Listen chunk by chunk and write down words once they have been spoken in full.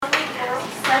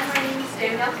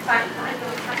I'm 5'5"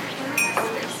 with Capricorn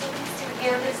shoulders,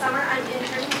 and this summer I'm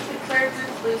interning to Claire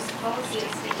Group Loose Policy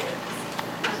Institute.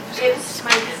 It's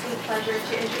my distinct pleasure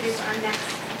to introduce our next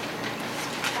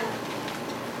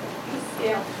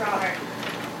Gail Trotter.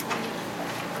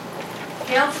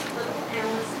 Gail's a political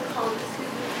analyst and columnist who's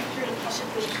been featured in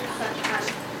publications such as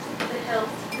The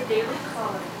Hill, The Daily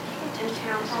Caller, and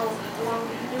Town Hall, along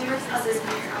with numerous other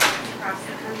news outlets across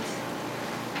the country.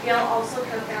 Gail also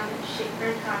co-founded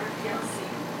Schaefer & Trotter PLC,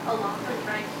 a law firm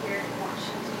right here in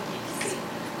Washington, D.C.,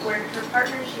 where her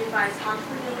partners she advised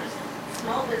entrepreneurs,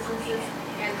 small businesses,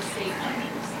 and the state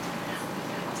leaders.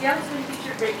 Gail has been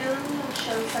featured regularly on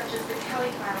shows such as The Kelly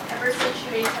File ever since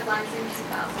she made headlines in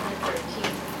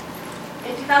 2013.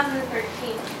 In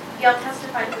 2013, Gail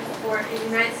testified before a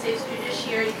United States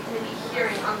Judiciary Committee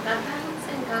hearing on gun violence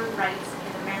and gun rights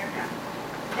in America.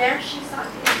 There, she sought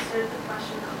to answer the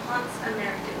question that haunts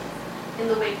Americans in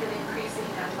the wake of increasing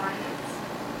gun violence.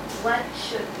 What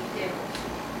should we do?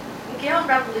 Gail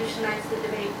revolutionized the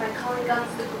debate by calling guns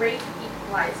the great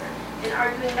equalizer and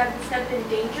arguing that instead of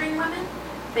endangering women,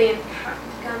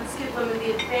 guns give women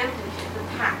the advantage to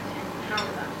protect and empower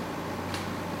them.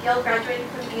 Gail graduated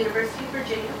from the University of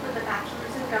Virginia with a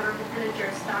bachelor's in government and a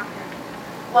Juris Doctor.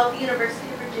 While at the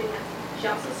University of Virginia, she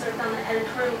also served on the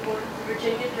editorial board of the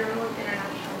Virginia Journal of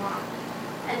International Law.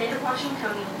 A native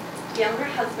Washingtonian, Gail and her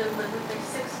husband live with their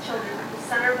 6 children at the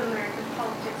center of American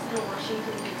politics in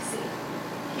Washington, D.C.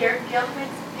 Here, Gail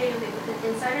fights daily with an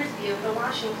insider's view of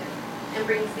Washington and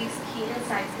brings these key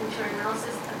insights into her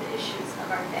analysis of the issues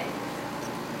of our day.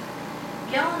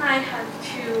 Gail and I have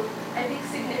 2, I think,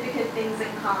 significant things in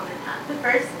common. The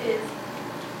first is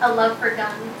a love for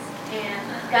guns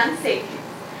and gun safety.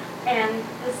 And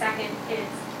the second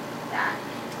is that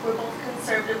we're both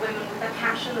conservative women with a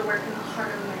passion to work in the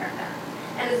heart of America.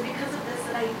 And it's because of this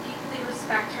that I deeply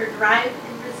respect her drive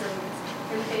and resilience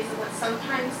in the face of what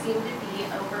sometimes seem to be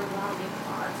overwhelming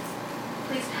odds.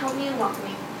 Please help me and welcome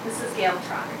me, Mrs. Gail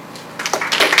Trotter.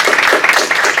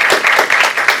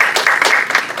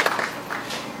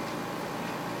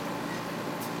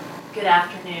 Good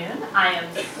afternoon. I am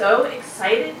so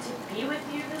excited to be with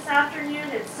you this afternoon.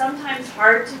 It's sometimes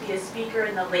hard to be a speaker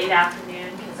in the late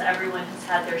afternoon because everyone has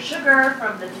had their sugar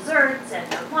from the desserts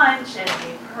and their lunch and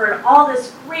they've heard all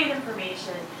this great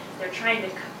information. They're trying to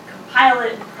compile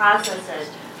it and process it.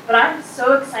 But I'm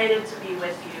so excited to be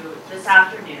with you this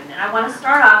afternoon. And I want to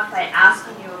start off by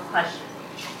asking you a question.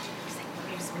 Let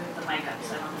me just move the mic up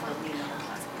so I don't have to lean over.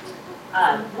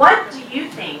 What do you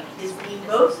think is the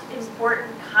most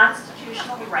important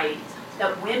constitutional right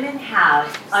that women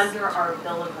have under our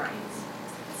Bill of Rights?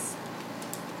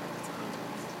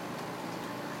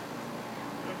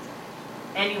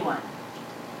 Anyone?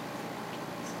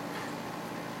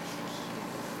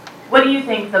 What do you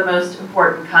think the most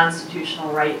important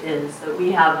constitutional right is that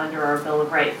we have under our Bill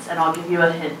of Rights? And I'll give you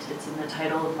a hint. It's in the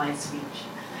title of my speech.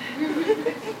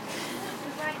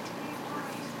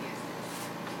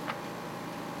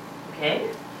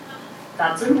 Okay,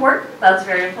 that's important. That's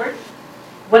very important.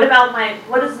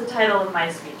 What is the title of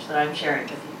my speech that I'm sharing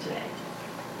with you today?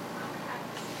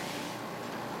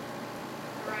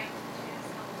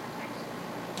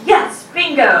 Yes,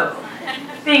 bingo.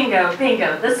 Bingo,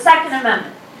 bingo. The Second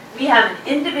Amendment. We have an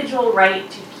individual right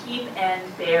to keep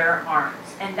and bear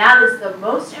arms. And that is the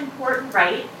most important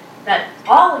right that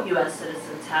all U.S.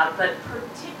 citizens have, but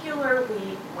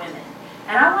particularly women.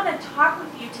 And I want to talk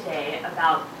with you today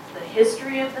about the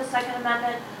history of the Second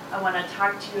Amendment. I want to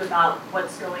talk to you about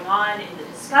what's going on in the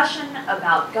discussion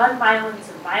about gun violence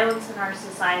and violence in our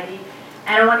society.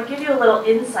 And I want to give you a little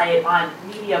insight on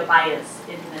media bias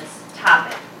in this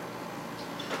topic.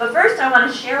 But first, I want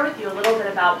to share with you a little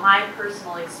bit about my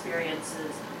personal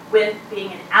experiences with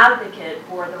being an advocate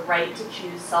for the right to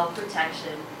choose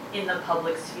self-protection in the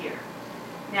public sphere.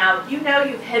 Now, you know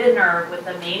you've hit a nerve with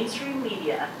the mainstream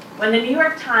media when the New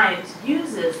York Times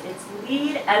uses its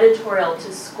lead editorial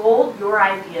to scold your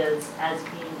ideas as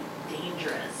being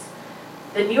dangerous.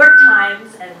 The New York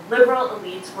Times and liberal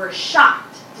elites were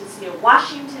shocked to see a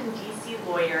Washington, D.C.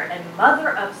 lawyer and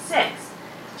mother of 6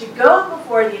 to go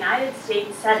before the United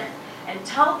States Senate and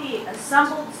tell the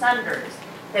assembled senators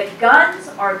that guns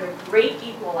are the great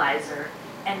equalizer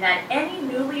and that any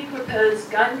newly proposed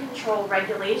gun control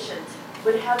regulations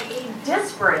would have a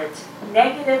disparate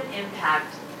negative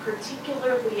impact,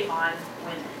 particularly on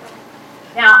women.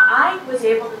 Now, I was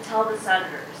able to tell the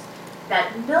senators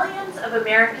that millions of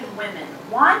American women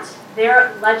want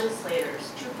their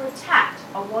legislators to protect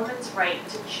a woman's right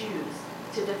to choose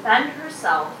to defend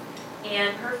herself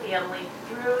and her family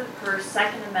through her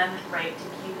Second Amendment right to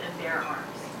keep and bear arms.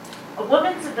 A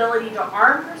woman's ability to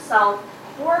arm herself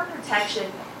for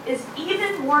protection is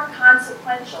even more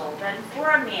consequential than for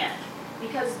a man,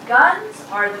 because guns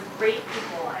are the great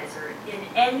equalizer in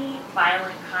any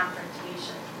violent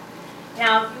confrontation.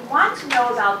 Now, if you want to know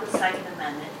about the Second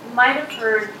Amendment, you might have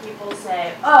heard people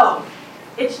say, oh,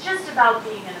 it's just about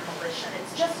being in a militia.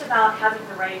 It's just about having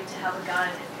the right to have a gun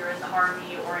if you're in the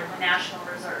Army or in the National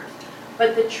Reserve.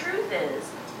 But the truth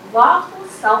is, lawful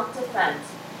self-defense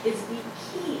is the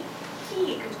key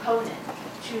component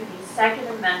to the Second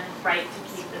Amendment right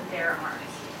to keep and bear arms.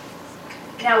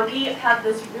 Now, we have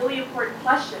this really important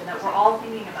question that we're all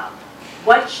thinking about.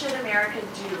 What should America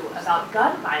do about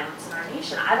gun violence in our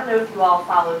nation? I don't know if you all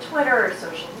follow Twitter or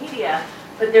social media,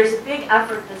 but there's a big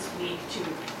effort this week to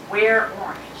wear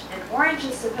orange. And orange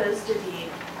is supposed to be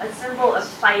a symbol of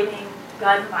fighting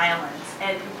gun violence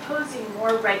and imposing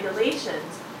more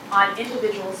regulations on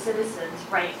individual citizens'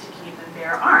 right to keep and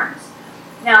bear arms.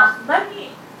 Now, let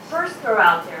me first throw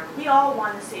out there, we all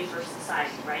want a safer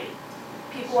society, right?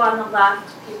 People on the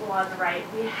left, people on the right,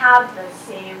 we have the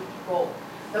same goal.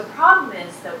 The problem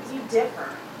is that we differ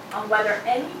on whether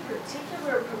any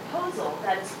particular proposal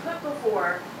that is put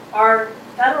before our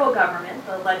federal government,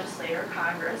 the legislature,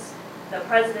 Congress, the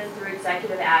president through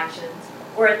executive actions,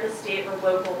 or at the state or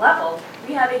local level,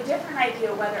 we have a different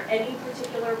idea whether any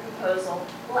particular proposal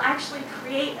will actually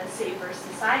create a safer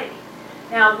society.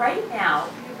 Now, right now,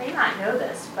 you may not know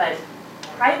this, but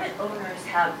private owners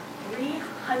have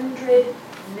 300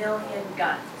 million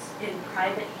guns in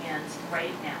private hands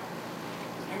right now.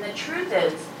 And the truth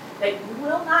is that you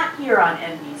will not hear on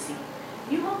NBC,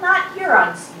 you will not hear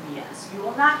on CBS, you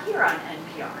will not hear on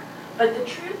NPR, but the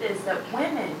truth is that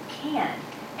women can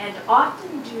and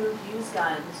often do use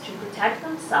guns to protect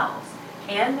themselves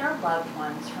and their loved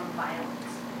ones from violence.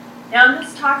 Now in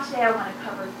this talk today, I want to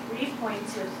cover 3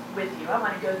 points with you. I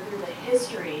want to go through the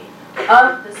history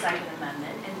of the Second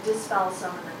Amendment and dispel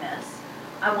some of the myths.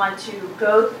 I want to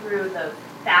go through the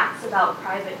facts about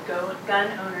private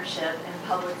gun ownership and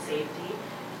public safety.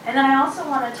 And then I also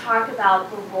want to talk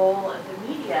about the role of the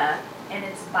media and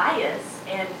its bias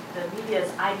and the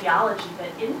media's ideology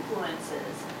that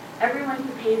influences everyone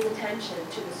who pays attention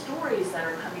to the stories that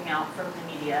are coming out from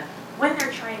the media when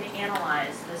they're trying to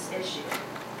analyze this issue.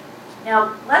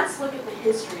 Now, let's look at the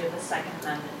history of the Second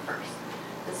Amendment first.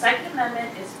 The Second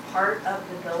Amendment is part of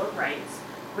the Bill of Rights,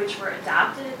 which were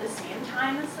adopted at the same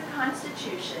time as the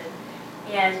Constitution,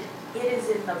 and it is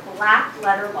in the black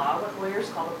letter law, what lawyers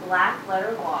call the black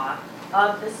letter law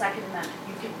of the Second Amendment.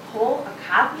 You can pull a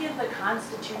copy of the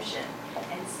Constitution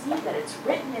and see that it's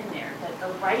written in there that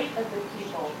the right of the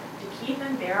people to keep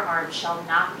and bear arms shall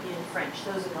not be infringed.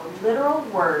 Those are the literal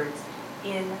words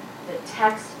in the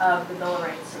text of the Bill of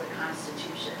Rights to the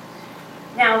Constitution.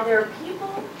 Now, there are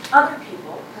people, other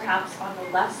people, perhaps on the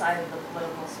left side of the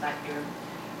political spectrum,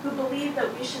 who believe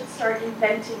that we should start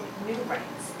inventing new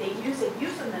rights. They use a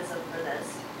euphemism for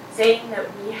this, saying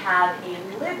that we have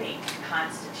a living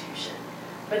Constitution.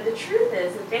 But the truth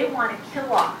is that they want to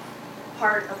kill off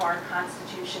part of our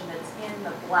Constitution that's in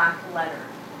the black letter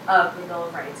of the Bill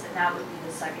of Rights, and that would be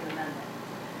the Second Amendment.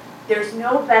 There's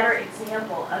no better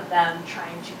example of them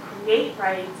trying to create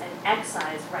rights and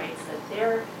excise rights that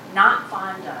they're not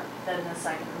fond of than the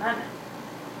Second Amendment.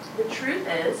 The truth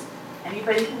is,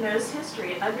 anybody who knows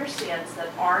history understands that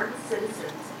armed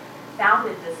citizens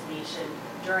founded this nation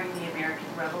during the American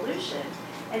Revolution,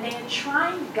 and they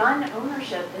enshrined gun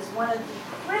ownership as one of the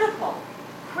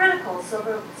critical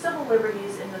civil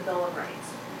liberties in the Bill of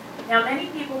Rights. Now, many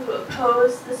people who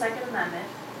oppose the Second Amendment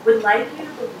would like you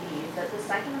to believe that the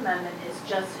Second Amendment is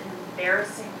just an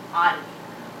embarrassing oddity,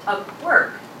 a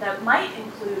quirk that might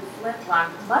include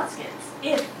flintlock muskets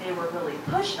if they were really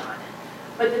pushed on it.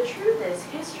 But the truth is,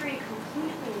 history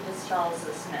completely dispels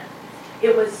this myth.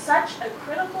 It was such a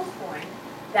critical point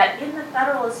that in the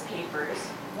Federalist Papers,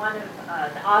 one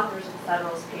of the authors of the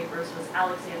Federalist Papers was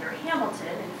Alexander Hamilton,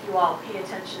 and if you all pay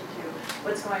attention to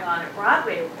what's going on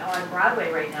Broadway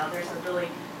right now, there's a really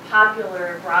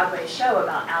popular Broadway show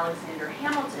about Alexander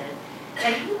Hamilton,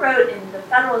 and he wrote in the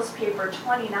Federalist Paper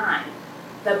 29,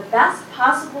 "The best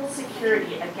possible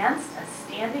security against a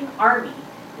standing army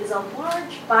is a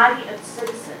large body of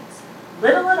citizens,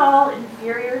 little at all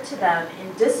inferior to them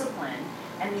in discipline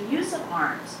and the use of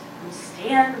arms, who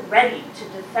stand ready to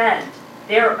defend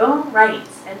their own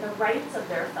rights and the rights of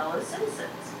their fellow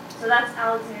citizens." So that's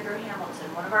Alexander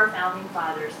Hamilton, one of our founding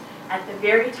fathers, at the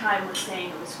very time was saying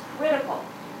it was critical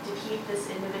to keep this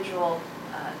individual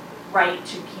right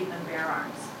to keep and bear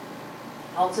arms.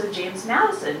 Also, James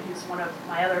Madison, who's one of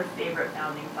my other favorite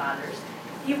founding fathers,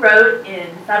 he wrote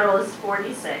in Federalist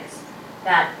 46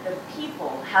 that the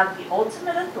people have the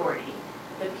ultimate authority,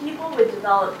 the people would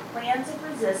develop plans of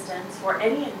resistance for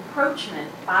any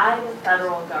encroachment by the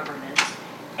federal government,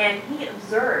 and he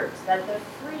observed that the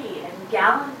free and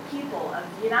gallant people of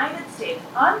the United States,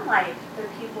 unlike the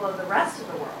people of the rest of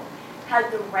the world,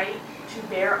 had the right to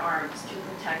bear arms to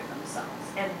protect themselves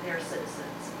and their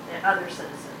citizens, and other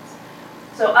citizens.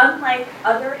 So unlike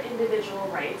other individual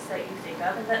rights that you think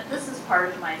of, and that this is part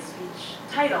of my speech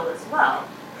title as well,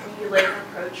 we live in a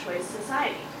pro-choice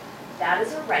society. That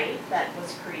is a right that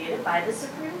was created by the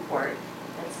Supreme Court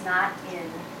that's not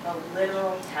in the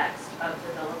literal text of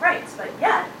the Bill of Rights. But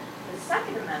yet, the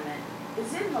Second Amendment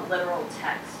is in the literal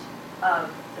text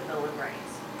of the Bill of Rights.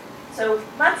 So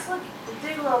let's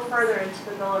dig a little further into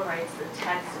the Bill of Rights, the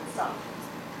text itself.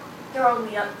 There are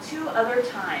only two other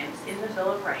times in the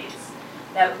Bill of Rights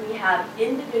that we have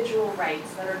individual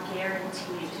rights that are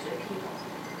guaranteed to the people.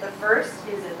 The first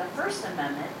is in the First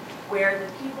Amendment, where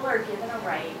the people are given a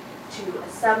right to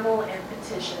assemble and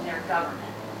petition their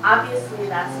government. Obviously,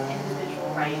 that's an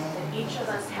individual right that each of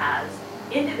us has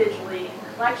individually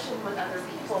in collection with other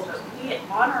people, but we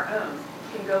on our own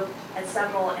can go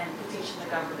assemble and petition the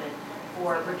government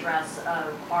for redress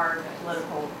of our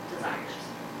political desires.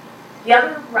 The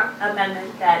other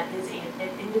amendment that is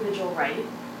an individual right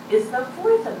is the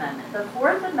Fourth Amendment. The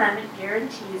Fourth Amendment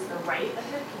guarantees the right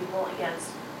of the people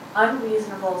against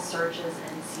unreasonable searches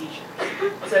and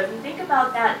seizures. So if you think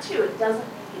about that too, it doesn't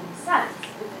make any sense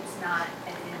if it's not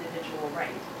an individual right.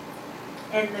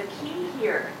 And the key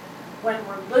here, when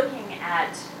we're looking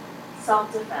at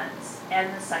self-defense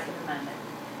and the Second Amendment,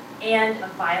 and a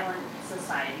violent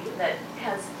society that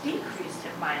has decreased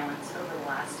in violence over the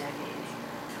last decade,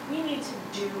 we need to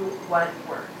do what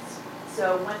works.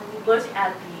 So when we look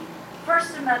at the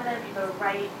First Amendment, the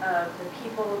right of the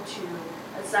people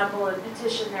to assemble and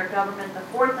petition their government, the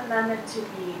Fourth Amendment to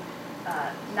be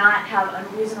not have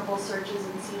unreasonable searches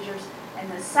and seizures, and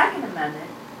the Second Amendment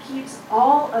keeps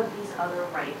all of these other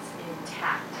rights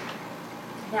intact.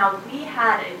 Now, we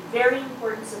had a very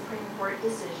important Supreme Court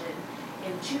decision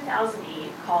in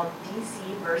 2008 called D.C.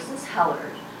 versus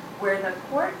Heller, where the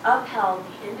court upheld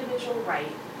the individual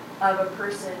right of a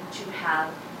person to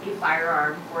have a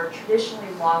firearm for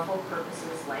traditionally lawful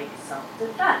purposes like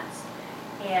self-defense.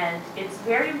 And it's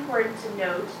very important to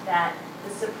note that the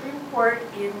Supreme Court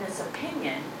in this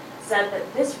opinion said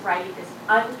that this right is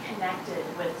unconnected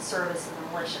with service in the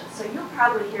militia. So you'll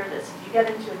probably hear this if you get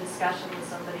into a discussion with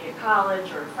somebody at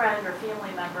college or a friend or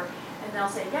family member, and they'll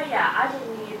say, yeah, I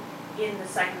believe in the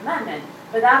Second Amendment,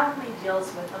 but that only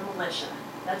deals with the militia.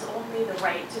 That's only the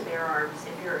right to bear arms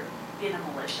if you're in a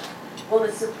militia. Well,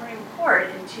 the Supreme Court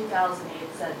in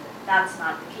 2008 said that's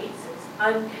not the case. It's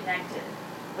unconnected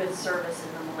with service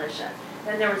in the militia.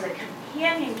 Then there was a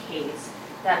companion case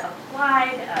that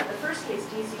applied, the first case,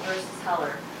 D.C. versus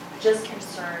Heller, just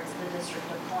concerned the District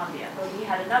of Columbia. But we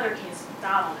had another case,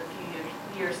 McDonald,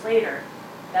 a few years later,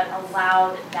 that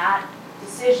allowed that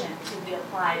decision to be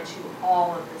applied to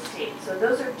all of the states. So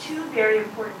those are two very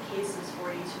important cases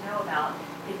for you to know about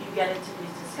if you get into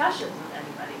these discussions with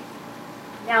anybody.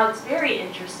 Now, it's very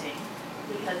interesting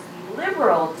because the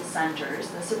liberal dissenters,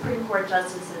 the Supreme Court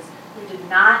justices who did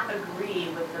not agree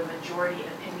with the majority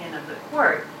opinion of the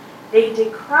court, they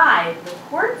decried the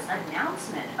court's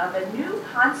announcement of a new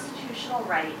constitutional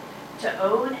right to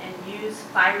own and use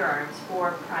firearms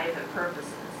for private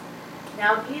purposes.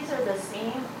 Now, these are the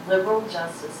same liberal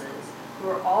justices who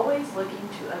are always looking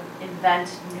to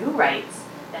invent new rights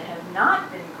that have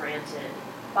not been granted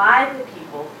by the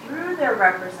people through their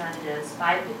representatives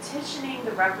by petitioning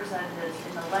the representatives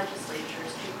in the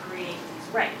legislatures to create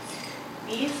these rights.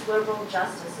 These liberal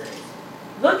justices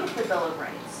look at the Bill of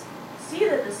Rights, see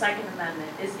that the Second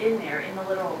Amendment is in there in the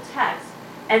literal text,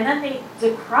 and then they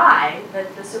decry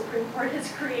that the Supreme Court has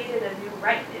created a new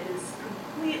right. It is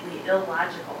completely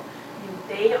illogical. I mean,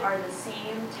 they are the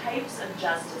same types of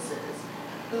justices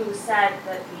who said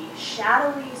that the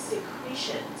shadowy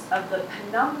secretions of the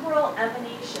penumbral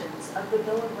emanations of the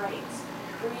Bill of Rights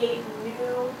create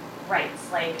new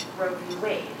rights like Roe v.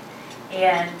 Wade.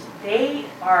 And they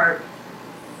are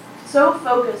so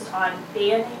focused on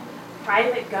banning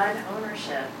private gun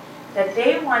ownership that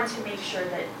they want to make sure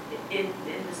that, in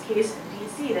this case in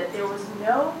D.C., that there was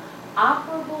no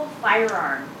operable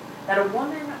firearm that a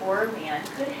woman or a man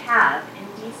could have in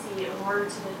D.C. in order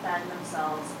to defend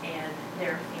themselves and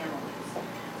their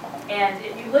families. And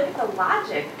if you look at the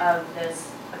logic of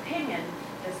this opinion,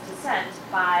 this dissent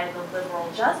by the liberal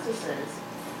justices,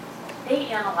 they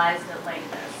analyzed it like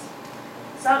this.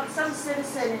 Some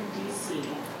citizen in D.C.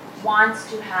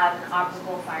 wants to have an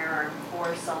operable firearm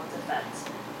for self-defense.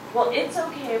 Well, it's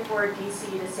okay for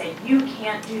DC to say, you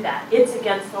can't do that. It's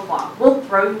against the law. We'll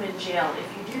throw you in jail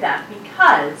if you do that,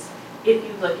 because if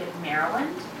you look at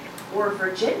Maryland or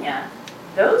Virginia,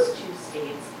 those two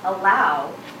states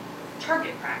allow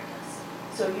target practice.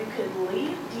 So you could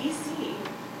leave DC,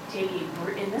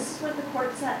 and this is what the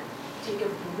court said, take a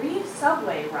brief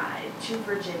subway ride to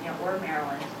Virginia or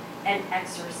Maryland and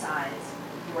exercise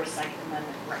your Second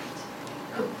Amendment right.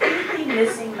 Completely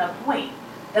missing the point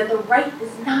that the right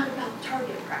is not about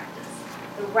target practice.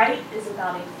 The right is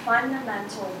about a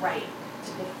fundamental right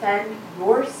to defend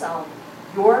yourself,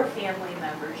 your family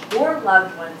members, your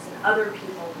loved ones, and other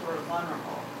people who are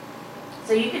vulnerable.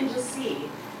 So you can just see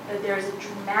that there's a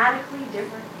dramatically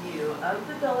different view of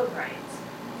the Bill of Rights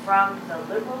from the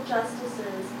liberal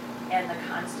justices and the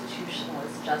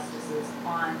constitutionalist justices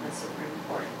on the Supreme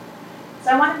Court.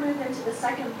 So I want to move into the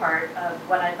second part of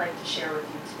what I'd like to share with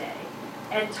you today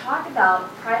and talk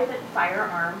about private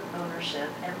firearm ownership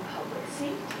and public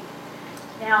safety.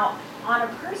 Now, on a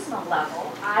personal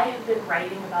level, I have been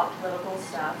writing about political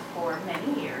stuff for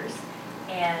many years,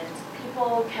 and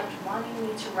people kept wanting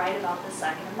me to write about the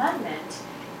Second Amendment,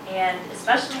 and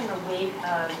especially in the wake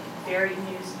of very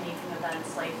news-making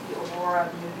events like the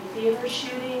Aurora movie theater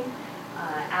shooting,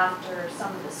 after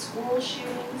some of the school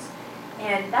shootings.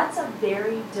 And that's a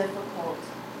very difficult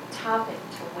topic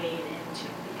to wade into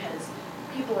because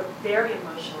people are very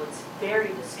emotional. It's very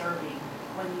disturbing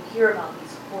when you hear about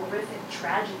these horrific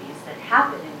tragedies that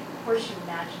happen. And of course you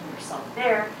imagine yourself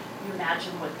there. You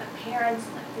imagine what the parents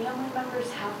and the family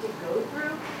members have to go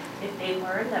through if they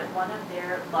learn that one of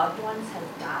their loved ones has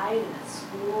died in a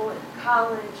school, in a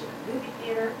college, in a movie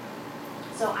theater.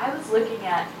 So I was looking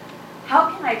at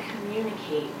how can I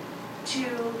communicate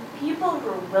to people who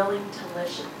are willing to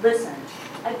listen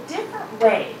a different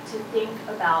way to think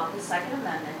about the Second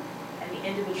Amendment and the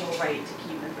individual right to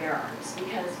keep and bear arms.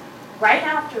 Because right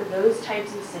after those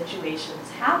types of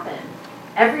situations happen,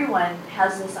 everyone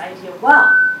has this idea,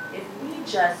 well, if we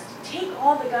just take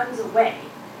all the guns away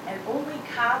and only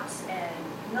cops and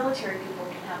military people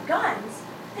can have guns,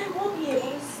 then we'll be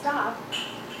able to stop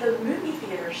the movie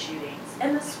theater shootings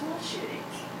and the school shootings.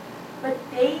 But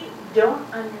they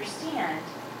don't understand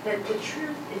that the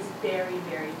truth is very,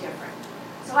 very different.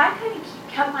 So I kind of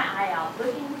kept my eye out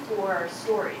looking for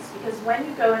stories, because when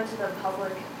you go into the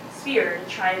public sphere to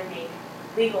try and make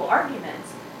legal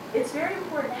arguments, it's very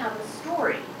important to have a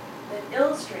story that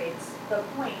illustrates the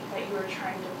point that you are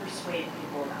trying to persuade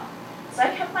people about. So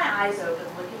I kept my eyes open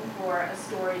looking for a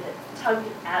story that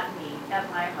tugged at me, at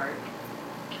my heart.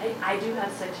 I do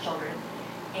have 6 children,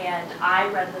 and I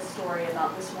read the story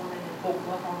about this woman in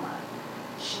Oklahoma.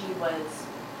 She was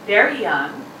very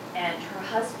young, and her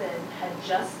husband had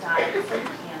just died from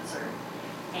cancer.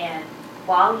 And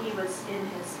while he was in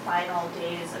his final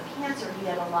days of cancer, he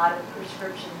had a lot of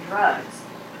prescription drugs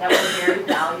that were very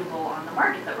valuable on the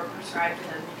market that were prescribed to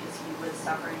him because he was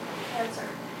suffering from cancer.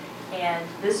 And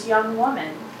this young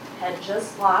woman had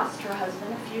just lost her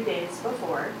husband a few days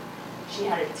before. She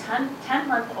had a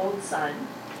 10-month-old son.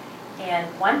 And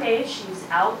one day she's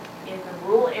out in the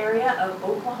rural area of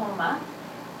Oklahoma,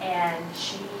 and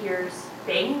she hears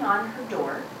banging on her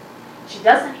door. She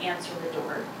doesn't answer the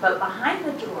door, but behind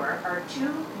the door are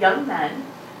 2 young men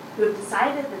who have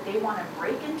decided that they want to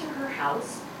break into her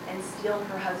house and steal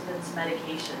her husband's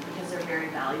medication because they're very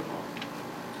valuable.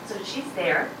 So she's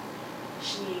there.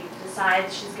 She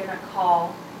decides she's going to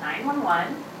call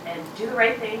 911 and do the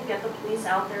right thing, get the police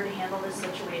out there to handle this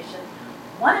situation.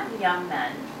 One of the young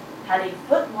men had a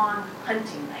foot-long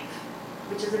hunting knife,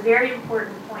 which is a very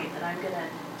important point that I'm going to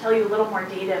tell you a little more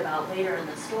data about later in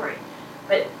the story.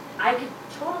 But I could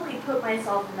totally put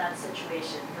myself in that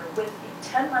situation. You're with a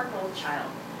 10-month-old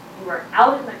child. You are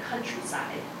out in the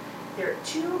countryside. There are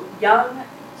 2 young,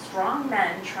 strong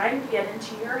men trying to get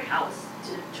into your house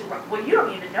well, you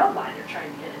don't even know why they're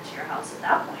trying to get into your house at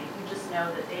that point. You just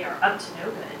know that they are up to no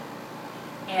good.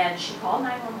 And she called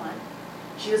 911.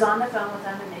 She was on the phone with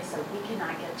them, and they said, we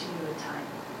cannot get to you in time.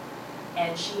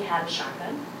 And she had a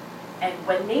shotgun. And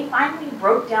when they finally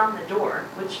broke down the door,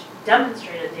 which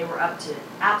demonstrated they were up to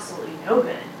absolutely no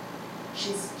good,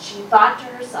 she thought to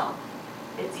herself,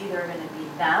 it's either going to be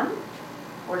them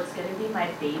or it's going to be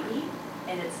my baby,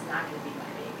 and it's not going to be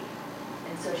my baby.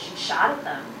 And so she shot at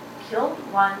them, killed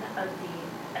one of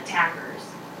the attackers,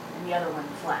 and the other one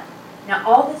fled. Now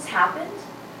all this happened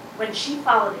when she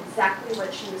followed exactly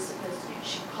what she was supposed to do.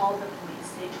 She called the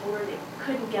police. They told her they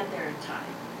couldn't get there in time.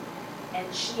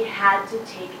 And she had to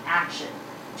take action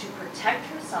to protect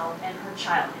herself and her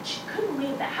child. And she couldn't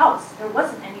leave the house. There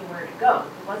wasn't anywhere to go.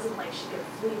 It wasn't like she could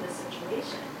flee the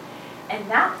situation. And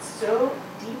that so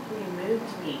deeply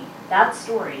moved me, that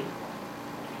story,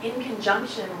 in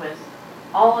conjunction with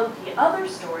all of the other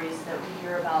stories that we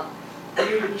hear about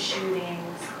movie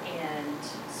shootings and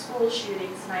school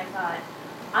shootings, and I thought,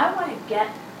 I want to get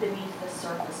beneath the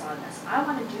surface on this. I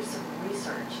want to do some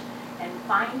research and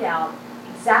find out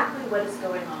exactly what is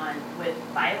going on with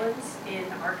violence in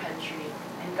our country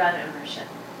and gun ownership.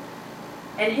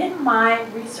 And in my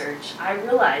research, I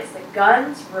realized that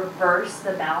guns reverse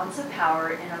the balance of power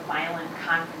in a violent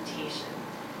confrontation.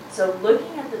 So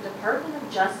looking at the Department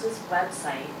of Justice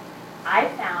website, I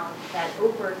found that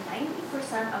over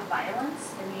 90% of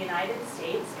violence in the United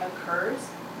States occurs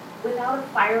without a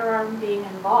firearm being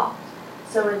involved.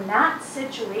 So in that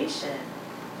situation,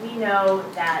 we know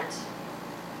that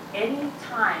any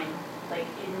time, like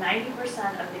in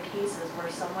 90% of the cases where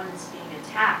someone is being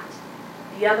attacked,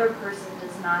 the other person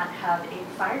does not have a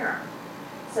firearm.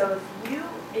 So if you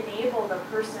enable the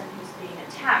person who's being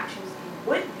attacked, who's the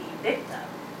would-be victim,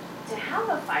 to have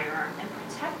a firearm and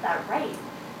protect that right,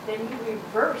 then you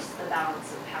reverse the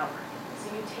balance of power.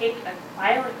 So you take a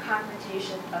violent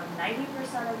confrontation of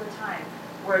 90% of the time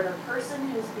where the person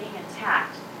who's being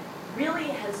attacked really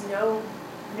has no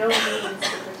means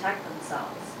to protect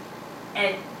themselves,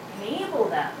 and enable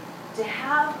them to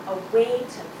have a way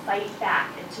to fight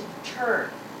back and to deter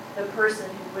the person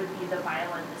who would be the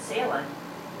violent assailant,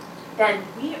 then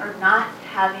we are not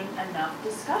having enough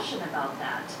discussion about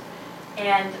that.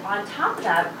 And on top of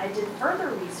that, I did further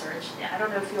research. I don't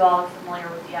know if you all are familiar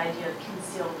with the idea of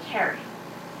concealed carry.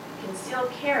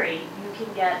 Concealed carry, you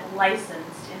can get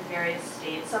licensed in various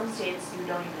states. Some states you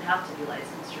don't even have to be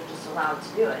licensed, you're just allowed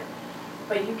to do it.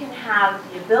 But you can have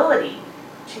the ability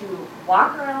to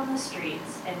walk around the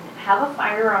streets and have a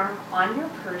firearm on your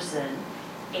person,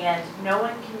 and no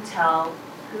one can tell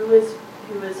who is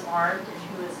armed and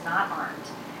who is not armed.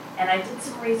 And I did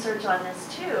some research on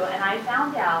this too, and I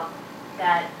found out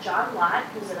that John Lott,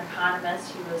 who's an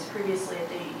economist who was previously at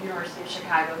the University of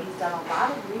Chicago, he's done a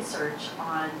lot of research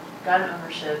on gun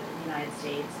ownership in the United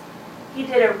States. He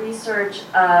did a research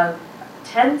of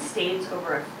 10 states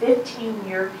over a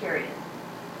 15-year period.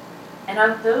 And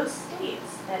of those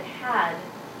states that had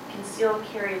concealed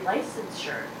carry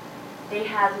licensure, they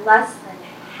had less than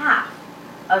half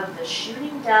of the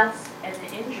shooting deaths and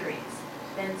the injuries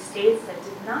than states that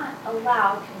did not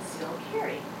allow concealed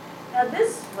carry. Now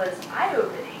this was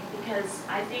eye-opening because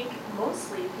I think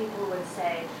mostly people would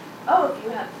say, oh, if you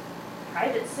have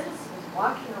private citizens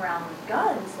walking around with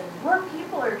guns, then more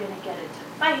people are going to get into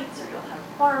fights, or you'll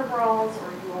have bar brawls,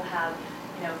 or you will have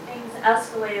things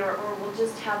escalate, or we'll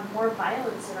just have more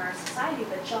violence in our society.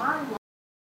 But John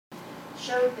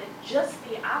showed that just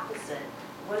the opposite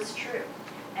was true.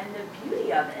 And the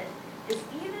beauty of it is,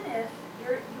 even if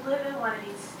you live in one of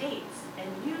these states and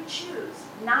you choose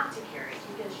not to carry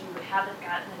because you haven't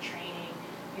gotten the training,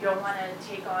 you don't want to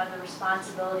take on the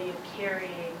responsibility of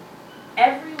carrying,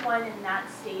 everyone in that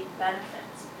state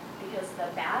benefits, because the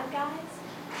bad guys,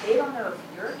 they don't know if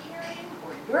you're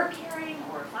carrying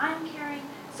or if I'm carrying,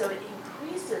 so it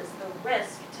increases the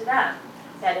risk to them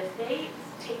that if they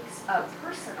take a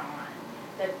person on,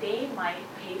 that they might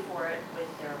pay for it with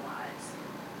their lives.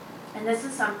 And this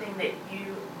is something that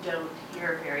you don't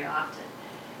hear very often.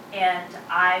 And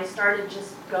I started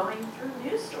just going through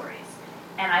news stories,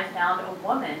 and I found a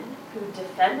woman who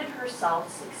defended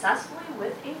herself successfully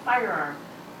with a firearm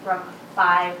from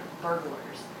 5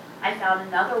 burglars. I found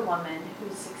another woman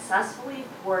who successfully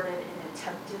thwarted an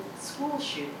attempted school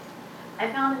shooting.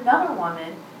 I found another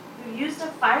woman who used a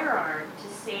firearm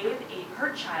to save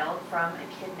her child from a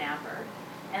kidnapper.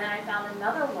 And then I found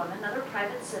another woman, another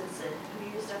private citizen,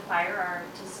 who used a firearm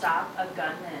to stop a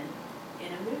gunman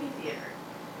in a movie theater.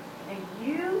 And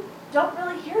you don't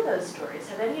really hear those stories.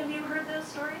 Have any of you heard those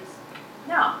stories?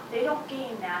 No, they don't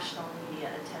gain national media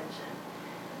attention.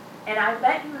 And I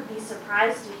bet you would be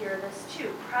surprised to hear this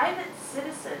too. Private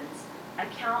citizens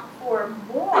account for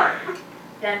more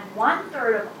than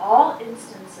 1/3 of all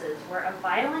instances where a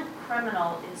violent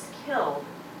criminal is killed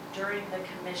during the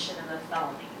commission of a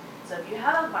felony. So if you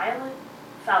have a violent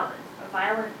felon, a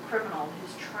violent criminal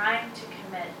who's trying to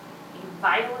commit a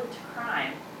violent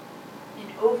crime, in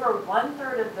over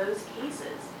 1/3 of those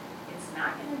cases, it's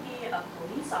not going to be a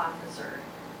police officer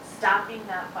stopping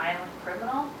that violent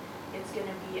criminal. It's going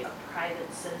to be a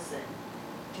private citizen.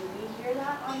 Do we hear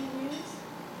that on the news?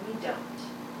 We don't.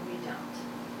 We don't.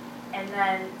 And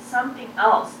then something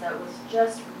else that was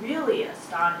just really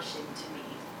astonishing to me.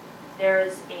 There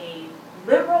is a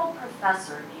liberal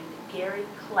professor named Gary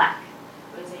Kleck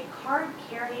was a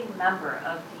card-carrying member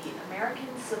of the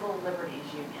American Civil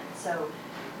Liberties Union. So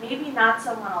maybe not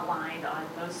someone aligned on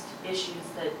most issues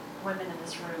that women in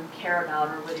this room care about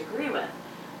or would agree with.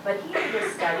 But he did a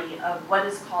study of what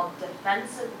is called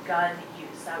defensive gun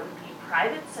use. That would be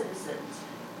private citizens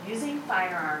using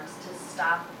firearms to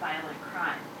stop violent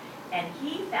crime. And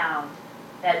he found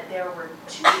that there were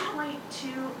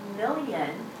 2.2 million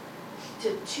to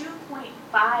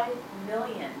 2.5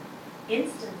 million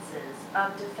instances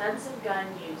of defensive gun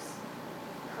use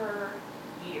per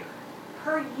year.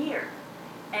 Per year.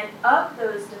 And of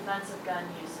those defensive gun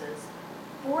uses,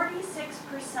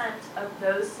 46% of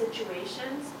those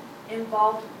situations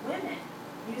involved women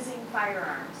using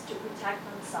firearms to protect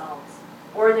themselves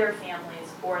or their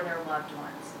families or their loved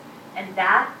ones. And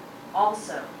that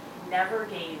also never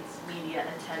gains media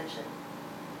attention.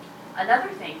 Another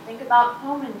thing, think about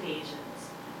home invasions.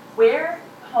 Where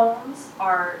homes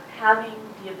are having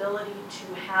the ability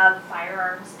to have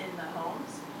firearms in the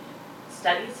homes,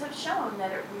 studies have shown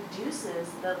that it reduces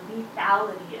the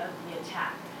lethality of the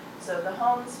attack. So the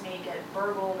homes may get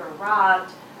burgled or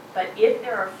robbed, but if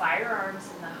there are firearms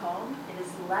in the home, it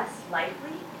is less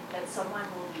likely that someone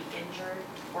will be injured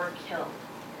or killed.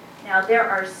 Now there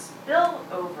are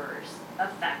spillovers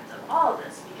effect of all of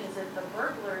this, because if the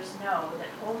burglars know that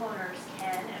homeowners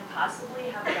can and possibly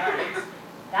have guns,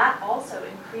 that also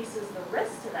increases the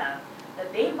risk to them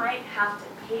that they might have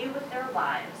to pay with their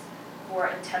lives for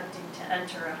attempting to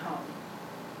enter a home.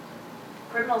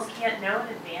 Criminals can't know in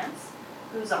advance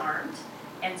who's armed,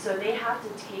 and so they have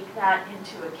to take that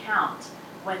into account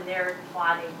when they're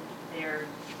plotting their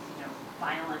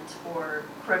violent or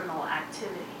criminal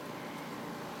activity.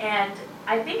 And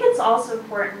I think it's also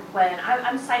important when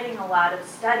I'm citing a lot of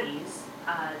studies.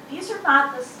 These are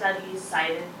not the studies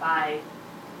cited by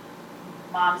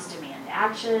Moms Demand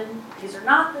Action. These are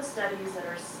not the studies that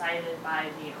are cited by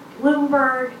Mayor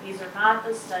Bloomberg. These are not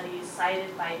the studies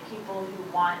cited by people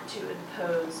who want to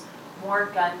impose more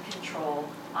gun control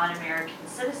on American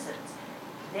citizens.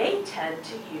 They tend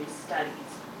to use studies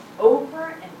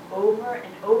over and over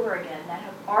and over again that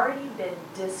have already been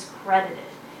discredited,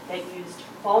 that used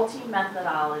faulty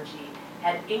methodology,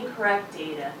 had incorrect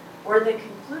data, or the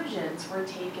conclusions were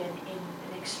taken in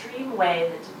an extreme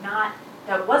way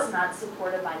that was not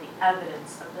supported by the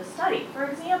evidence of the study. For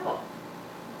example,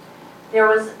 there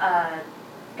was a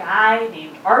guy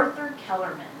named Arthur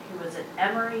Kellerman who was an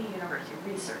Emory University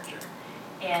researcher,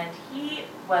 and he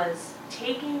was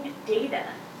taking data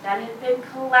that had been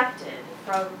collected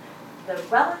from the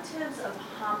relatives of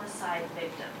homicide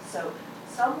victims. So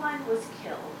someone was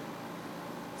killed.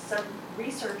 Some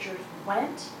researchers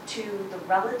went to the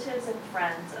relatives and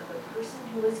friends of the person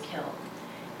who was killed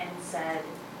and said,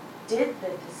 did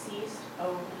the deceased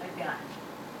own a gun?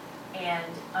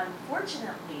 And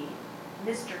unfortunately,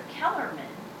 Mr. Kellerman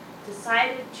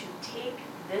decided to take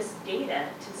this data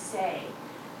to say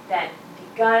that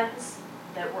the guns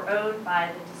that were owned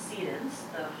by the decedents,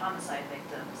 the homicide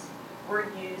victims, were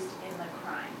used in the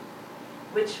crime,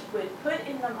 which would put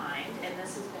in the mind, and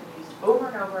this has been used over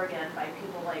and over again by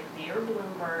people like Mayor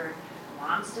Bloomberg,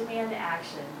 Moms Demand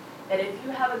Action, that if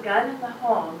you have a gun in the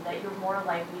home, that you're more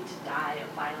likely to die of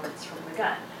violence from the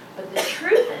gun. But the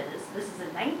truth is, this is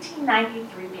a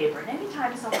 1993 paper, and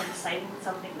anytime someone's citing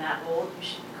something that old, you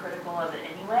should be critical of it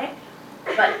anyway.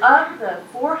 But of the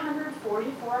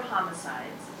 444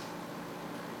 homicides,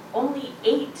 only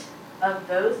 8 of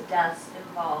those deaths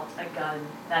involved a gun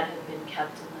that had been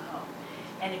kept in the home.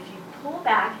 And if you pull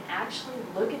back and actually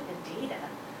look at the data,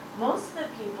 most of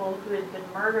the people who had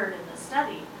been murdered in the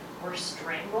study were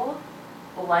strangled,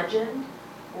 bludgeoned,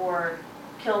 or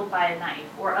killed by a knife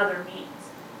or other means.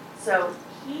 So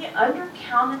he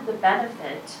undercounted the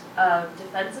benefit of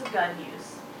defensive gun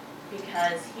use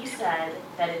because he said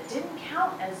that it didn't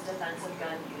count as defensive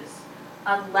gun use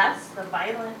unless the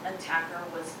violent attacker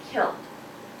was killed.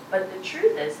 But the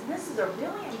truth is, and this is a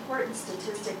really important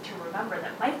statistic to remember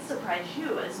that might surprise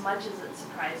you as much as it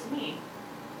surprised me,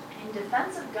 in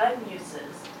defensive gun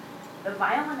uses, the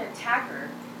violent attacker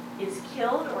is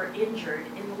killed or injured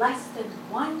in less than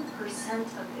 1%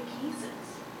 of the cases.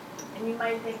 And you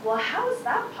might think, well, how is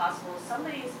that possible? If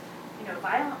somebody's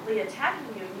violently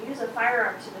attacking you and you use a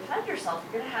firearm to defend yourself,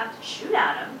 you're going to have to shoot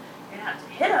at him, you're going to have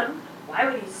to hit him. Why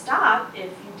would he stop if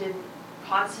you didn't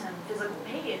cause him physical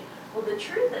pain? Well, the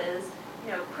truth is,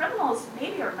 criminals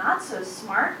maybe are not so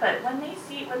smart, but when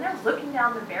they're looking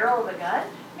down the barrel of a gun,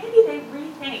 maybe they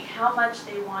rethink how much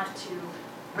they want to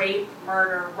rape,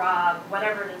 murder, rob,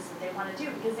 whatever it is that they want to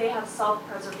do, because they have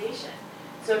self-preservation.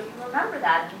 So if you remember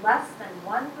that, in less than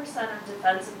 1% of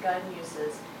defensive gun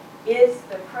uses is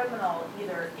the criminal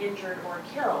either injured or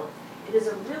killed. it is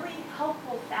a really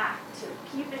helpful fact to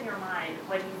keep in your mind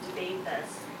when you debate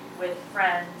this with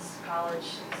friends,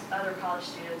 other college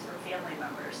students, or family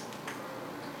members.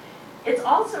 It's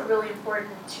also really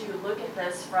important to look at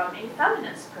this from a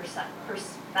feminist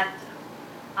perspective.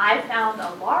 I found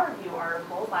a law review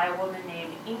article by a woman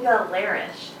named Inga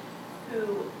Larish,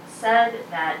 who said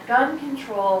that gun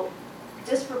control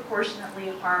disproportionately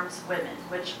harms women,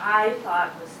 which I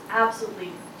thought was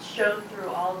absolutely shown through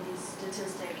all of these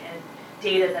statistics and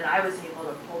data that I was able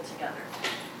to pull together.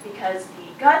 Because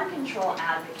the gun control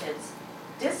advocates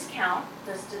discount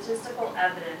the statistical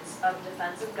evidence of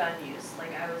defensive gun use,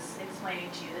 like I was explaining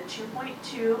to you, the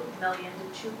 2.2 million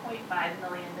to 2.5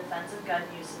 million defensive gun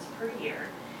uses per year,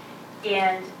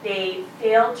 and they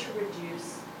fail to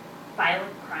reduce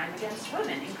violent crime against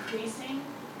women, increasing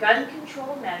gun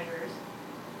control measures,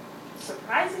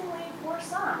 surprisingly for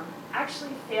some,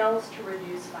 actually fails to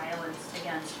reduce violence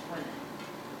against women.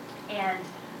 And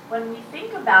when we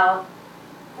think about,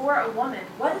 for a woman,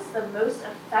 what is the most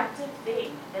effective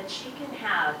thing that she can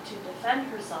have to defend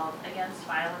herself against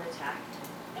violent attack?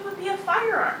 It would be a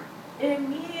firearm. It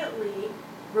immediately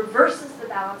reverses the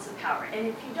balance of power. And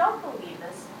if you don't believe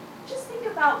this, just think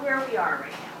about where we are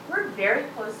right now. We're very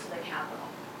close to the Capitol.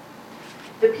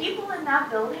 The people in that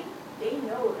building, they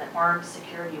know that armed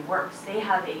security works. They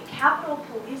have a Capitol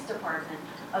Police Department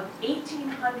of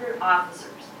 1,800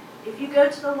 officers. If you go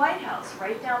to the White House,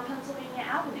 right down Pennsylvania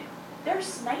Avenue, there's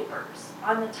snipers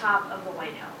on the top of the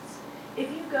White House. If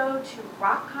you go to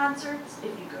rock concerts, if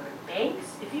you go to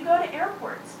banks, if you go to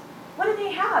airports, what do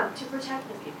they have to protect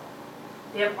the people?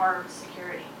 They have armed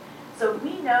security. So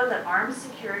we know that armed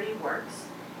security works,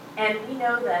 and we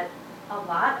know that a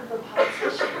lot of the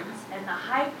politicians and the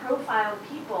high-profile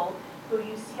people who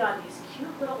you see on these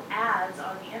cute little ads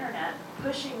on the internet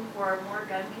pushing for more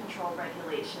gun control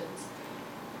regulations,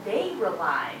 they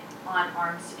rely on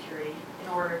armed security in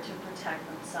order to protect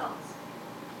themselves.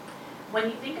 When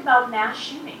you think about mass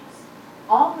shootings,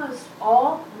 almost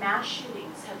all mass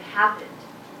shootings have happened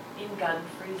in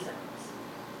gun-free zones.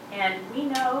 And we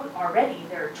know already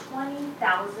there are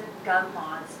 20,000 gun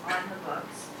laws on the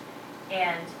books,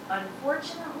 and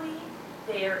unfortunately,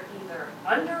 they are either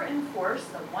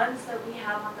under-enforced, the ones that we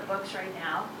have on the books right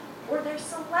now, or they're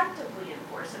selectively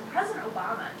enforced. And President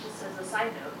Obama, just as a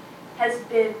side note, has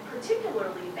been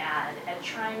particularly bad at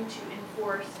trying to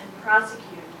enforce and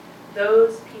prosecute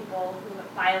those people who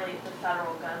violate the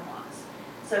federal gun laws.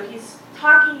 So he's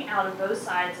talking out of both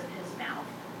sides of his mouth.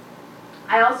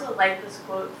 I also like this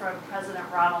quote from President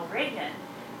Ronald Reagan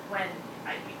when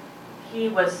he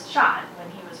was shot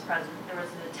when he was president. There was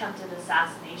an attempted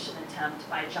assassination attempt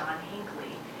by John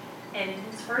Hinckley. And in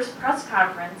his first press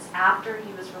conference after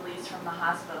he was released from the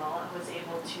hospital and was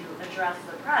able to address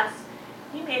the press,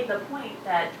 he made the point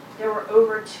that there were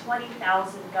over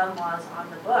 20,000 gun laws on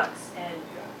the books, and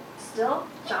still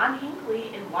John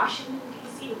Hinckley in Washington,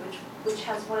 D.C., which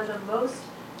has one of the most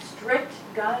strict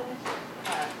gun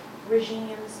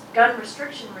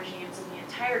restriction regimes in the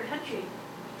entire country,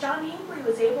 John Hinckley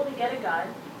was able to get a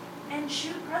gun and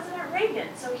shoot President Reagan.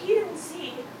 So he didn't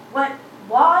see what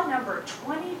law number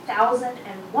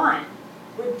 20,001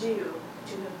 would do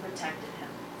to have protected him.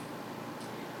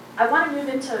 I want to move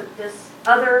into this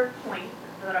other point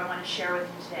that I want to share with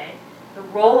you today, the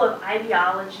role of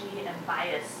ideology and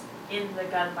bias in the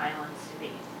gun violence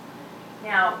debate.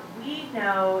 Now, we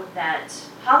know that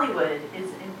Hollywood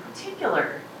is in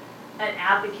particular an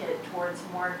advocate towards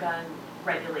more gun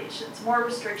regulations, more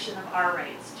restriction of our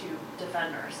rights to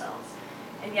defend ourselves.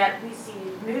 And yet we see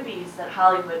movies that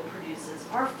Hollywood produces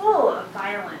are full of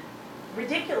violent,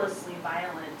 ridiculously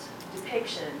violent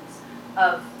depictions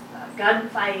of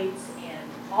gunfights and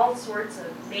all sorts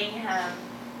of mayhem.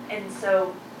 And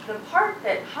so the part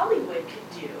that Hollywood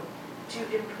could do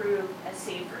to improve a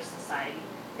safer society,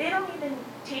 they don't even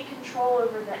take control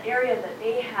over the area that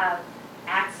they have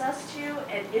access to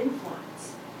and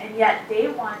influence. And yet they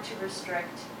want to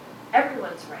restrict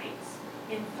everyone's rights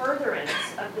in furtherance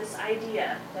of this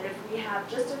idea that if we have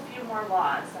just a few more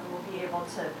laws, then we'll be able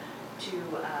to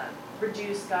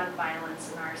reduce gun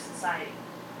violence in our society.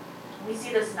 We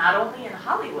see this not only in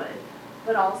Hollywood,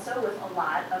 but also with a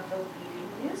lot of the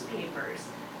leading newspapers.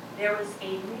 There was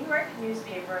a New York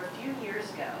newspaper a few years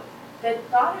ago that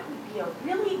thought it would be a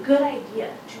really good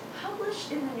idea to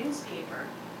publish in the newspaper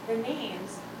the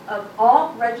names of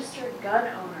all registered gun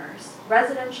owners,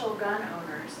 residential gun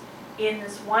owners, in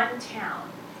this one town.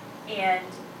 And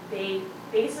they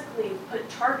basically put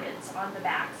targets on the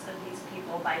backs of these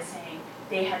people by saying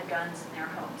they had guns in their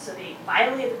home. So they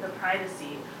violated the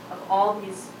privacy of all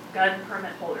these gun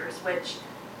permit holders, which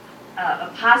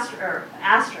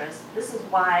asterisk, this is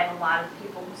why a lot of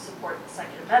people who support the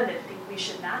Second Amendment think we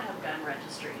should not have gun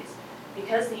registries,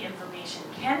 because the information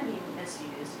can be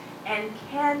misused and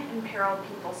can imperil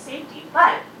people's safety.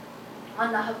 But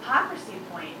on the hypocrisy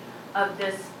point of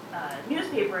this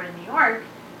newspaper in New York,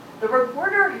 the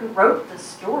reporter who wrote the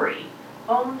story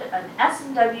owned an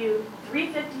S&W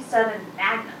 357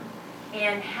 Magnum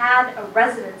and had a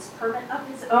residence permit of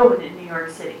his own in New York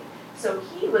City. So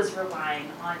he was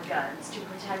relying on guns to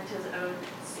protect his own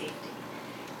safety.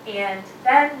 And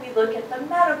then we look at the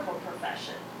medical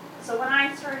profession. So when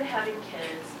I started having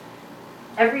kids,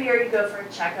 every year you go for a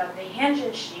checkup, they hand you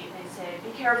a sheet and they say,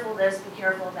 be careful of this, be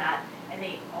careful of that. And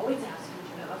they always ask you,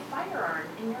 do you have a firearm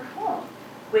in your home?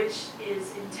 Which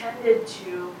is intended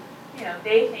to,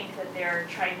 they think that they're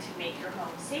trying to make your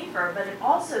home safer, but it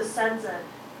also sends a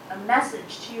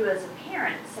message to you as a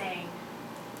parent saying,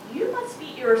 you must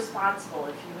be irresponsible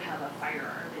if you have a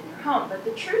firearm in your home. But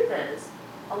the truth is,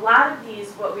 a lot of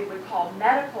these, what we would call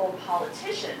medical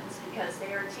politicians, because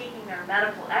they are taking their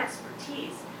medical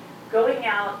expertise, going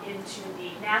out into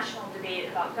the national debate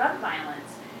about gun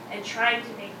violence and trying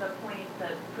to make the point,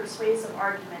 the persuasive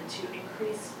argument to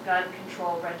increase gun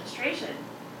control registration.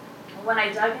 When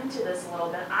I dug into this a little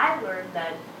bit, I learned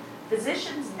that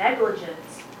physicians'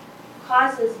 negligence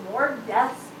causes more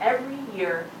deaths every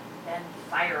year than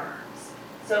firearms.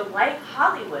 So like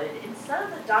Hollywood, instead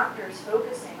of the doctors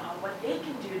focusing on what they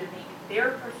can do to make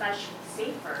their profession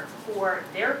safer for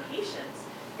their patients,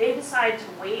 they decide to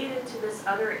wade into this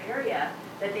other area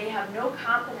that they have no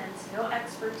competence, no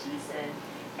expertise in,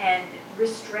 and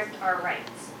restrict our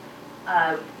rights.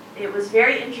 It was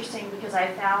very interesting because I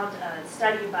found a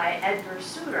study by Edgar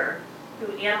Suter,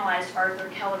 who analyzed Arthur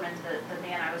Kellerman, the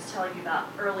man I was telling you about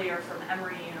earlier from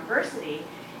Emory University,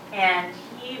 and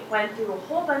he went through a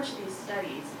whole bunch of these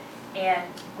studies and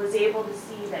was able to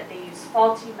see that they used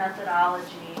faulty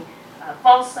methodology,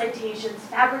 false citations,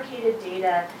 fabricated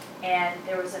data, and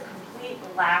there was a complete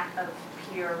lack of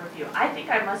peer review. I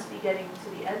think I must be getting to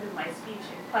the end of my speech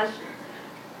in question.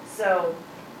 So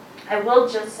I will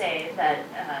just say that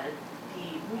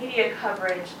the media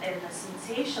coverage and the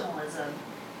sensationalism,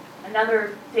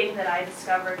 another thing that I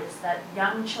discovered is that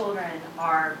young children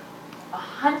are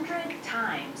 100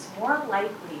 times more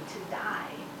likely to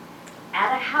die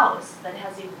at a house that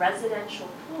has a residential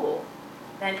pool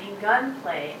than in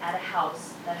gunplay at a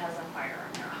house that has a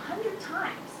firearm. They're 100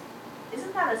 times.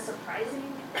 Isn't that a surprising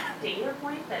data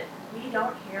point that we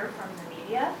don't hear from the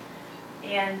media?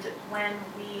 And when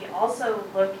we also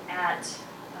look at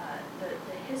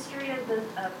the history of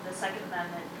the Second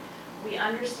Amendment, we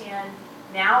understand,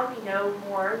 now we know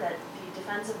more that the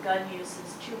defensive gun use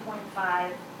is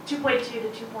 2.2 to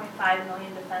 2.5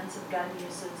 million defensive gun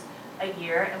uses a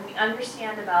year, and we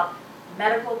understand about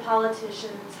medical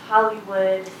politicians,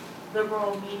 Hollywood,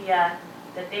 liberal media,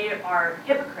 that they are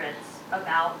hypocrites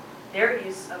about their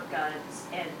use of guns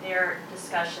and their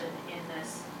discussion in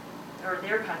this, or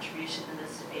their contribution in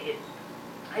this debate.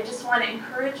 I just want to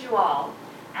encourage you all,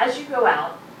 as you go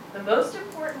out, the most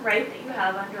important right that you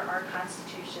have under our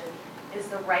Constitution is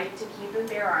the right to keep and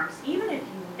bear arms, even if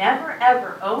you never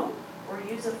ever own or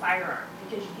use a firearm,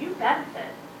 because you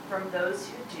benefit from those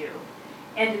who do.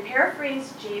 And to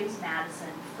paraphrase James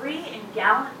Madison, free and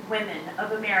gallant women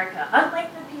of America,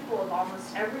 unlike the people of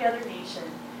almost every other nation,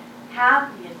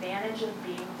 have the advantage of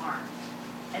being armed.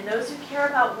 And those who care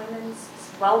about women's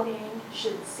well-being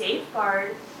should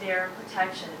safeguard their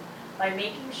protection by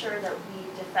making sure that we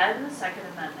defend the Second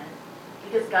Amendment,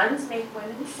 because guns make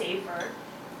women safer,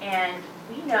 and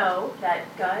we know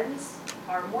that guns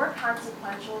are more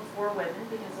consequential for women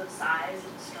because of size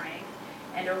and strength,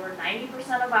 and over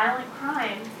 90% of violent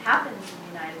crime happens in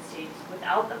the United States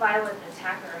without the violent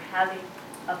attacker having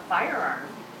a firearm.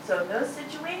 So in those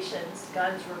situations,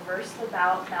 guns reverse the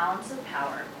balance of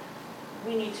power.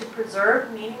 We need to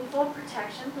preserve meaningful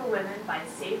protection for women by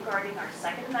safeguarding our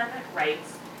Second Amendment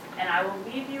rights, and I will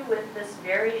leave you with this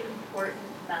very important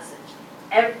message.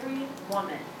 Every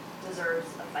woman deserves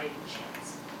a fighting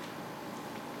chance.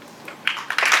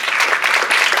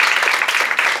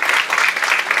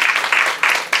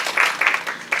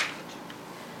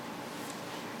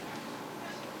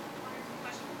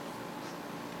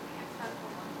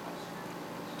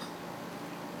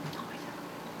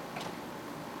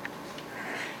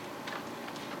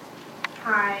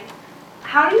 Hi.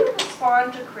 How do you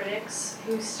respond to critics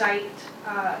who cite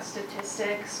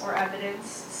statistics or evidence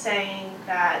saying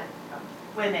that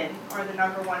women are the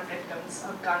 #1 victims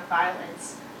of gun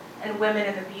violence, and women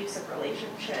in abusive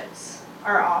relationships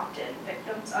are often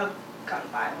victims of gun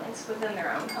violence within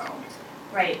their own home?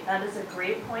 Right, that is a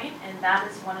great point, and that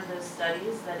is one of those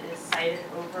studies that is cited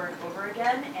over and over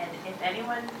again. And if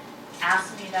anyone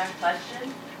asks me that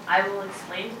question, I will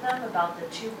explain to them about the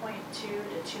 2.2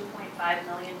 to 2.5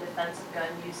 million defensive gun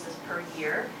uses per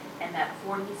year, and that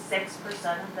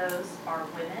 46% of those are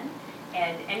women.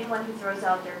 And anyone who throws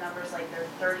out their numbers like there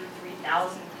are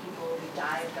 33,000 people who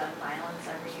die of gun violence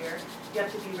every year, you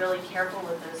have to be really careful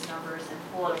with those numbers and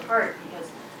pull it apart, because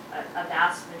a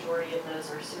vast majority of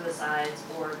those are suicides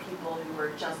or people who were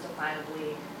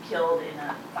justifiably killed in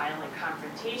a violent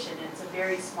confrontation. And it's a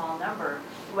very small number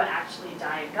who actually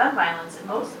die in gun violence, and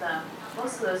most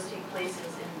of those take place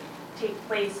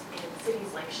in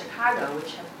cities like Chicago,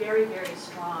 which have very, very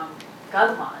strong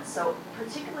gun laws. So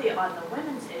particularly on the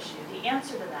women's issue, the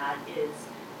answer to that is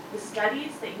the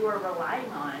studies that you are relying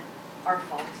on are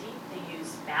faulty. They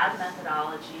use bad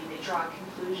methodology. They draw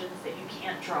conclusions that you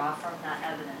can't draw from that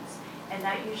evidence. And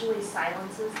that usually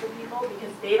silences the people,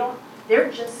 because they are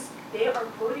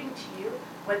quoting to you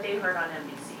what they heard on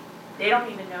NBC. They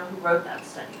don't even know who wrote that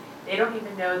study. They don't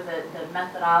even know the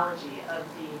methodology of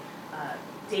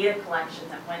the data collection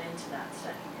that went into that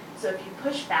study. So if you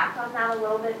push back on that a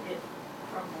little bit, it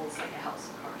crumbles like a house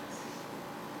of cards.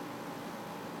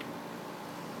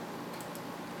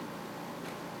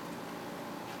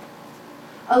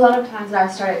 A lot of times when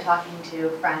I've started talking to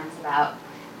friends about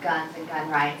guns and gun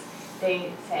rights,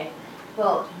 they say,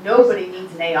 well, nobody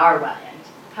needs an AR weapon.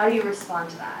 How do you respond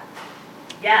to that?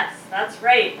 Yes, that's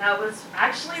right. That was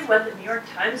actually what the New York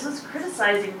Times was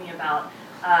criticizing me about.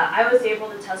 I was able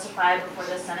to testify before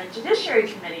the Senate Judiciary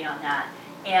Committee on that.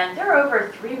 And there are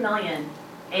over 3 million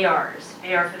ARs,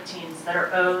 AR-15s, that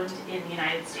are owned in the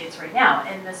United States right now.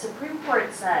 And the Supreme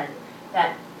Court said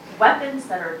that weapons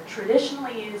that are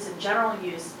traditionally used in general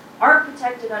use are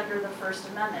protected under the First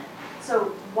Amendment.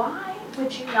 So why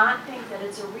would you not think that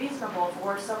it's reasonable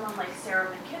for someone like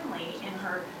Sarah McKinley in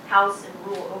her house in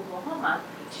rural Oklahoma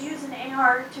to use an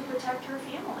AR to protect her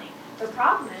family? The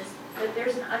problem is that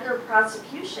there's an under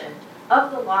prosecution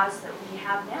of the laws that we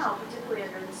have now, particularly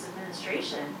under this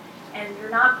administration, and you're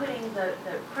not putting the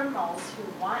criminals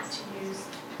who want to use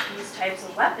these types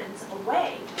of weapons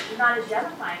away. You're not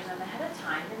identifying them ahead of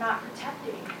time. You're not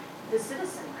protecting the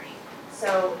citizenry.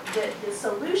 So the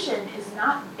solution is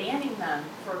not banning them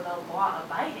for the law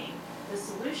abiding. The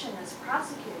solution is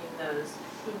prosecuting those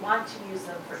who want to use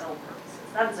them for ill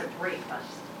purposes. That is a great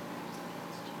question.